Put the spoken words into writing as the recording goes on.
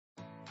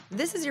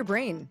This is your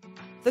brain,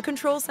 the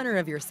control center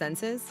of your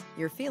senses,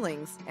 your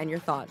feelings, and your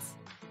thoughts.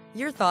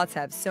 Your thoughts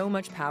have so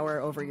much power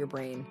over your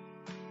brain.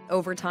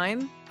 Over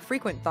time,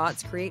 frequent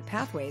thoughts create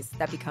pathways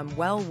that become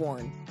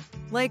well-worn,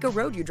 like a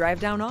road you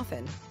drive down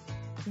often.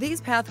 These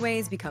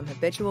pathways become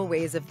habitual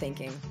ways of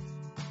thinking.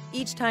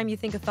 Each time you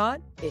think a thought,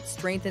 it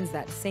strengthens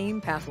that same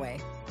pathway,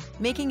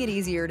 making it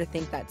easier to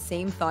think that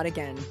same thought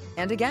again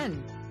and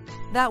again.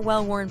 That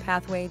well-worn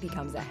pathway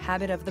becomes a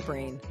habit of the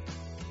brain.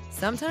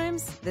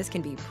 Sometimes this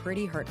can be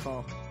pretty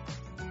hurtful.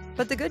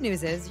 But the good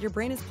news is your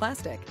brain is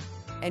plastic,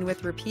 and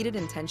with repeated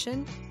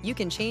intention, you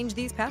can change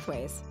these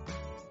pathways.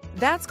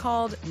 That's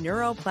called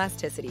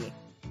neuroplasticity.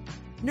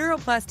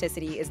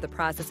 Neuroplasticity is the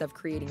process of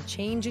creating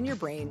change in your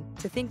brain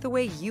to think the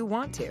way you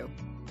want to.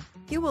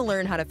 You will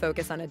learn how to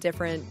focus on a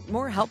different,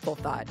 more helpful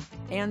thought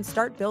and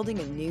start building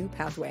a new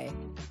pathway.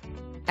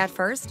 At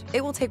first,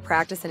 it will take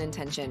practice and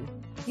intention.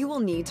 You will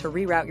need to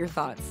reroute your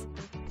thoughts.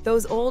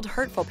 Those old,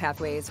 hurtful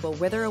pathways will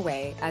wither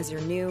away as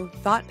your new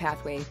thought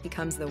pathway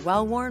becomes the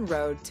well-worn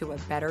road to a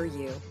better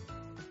you.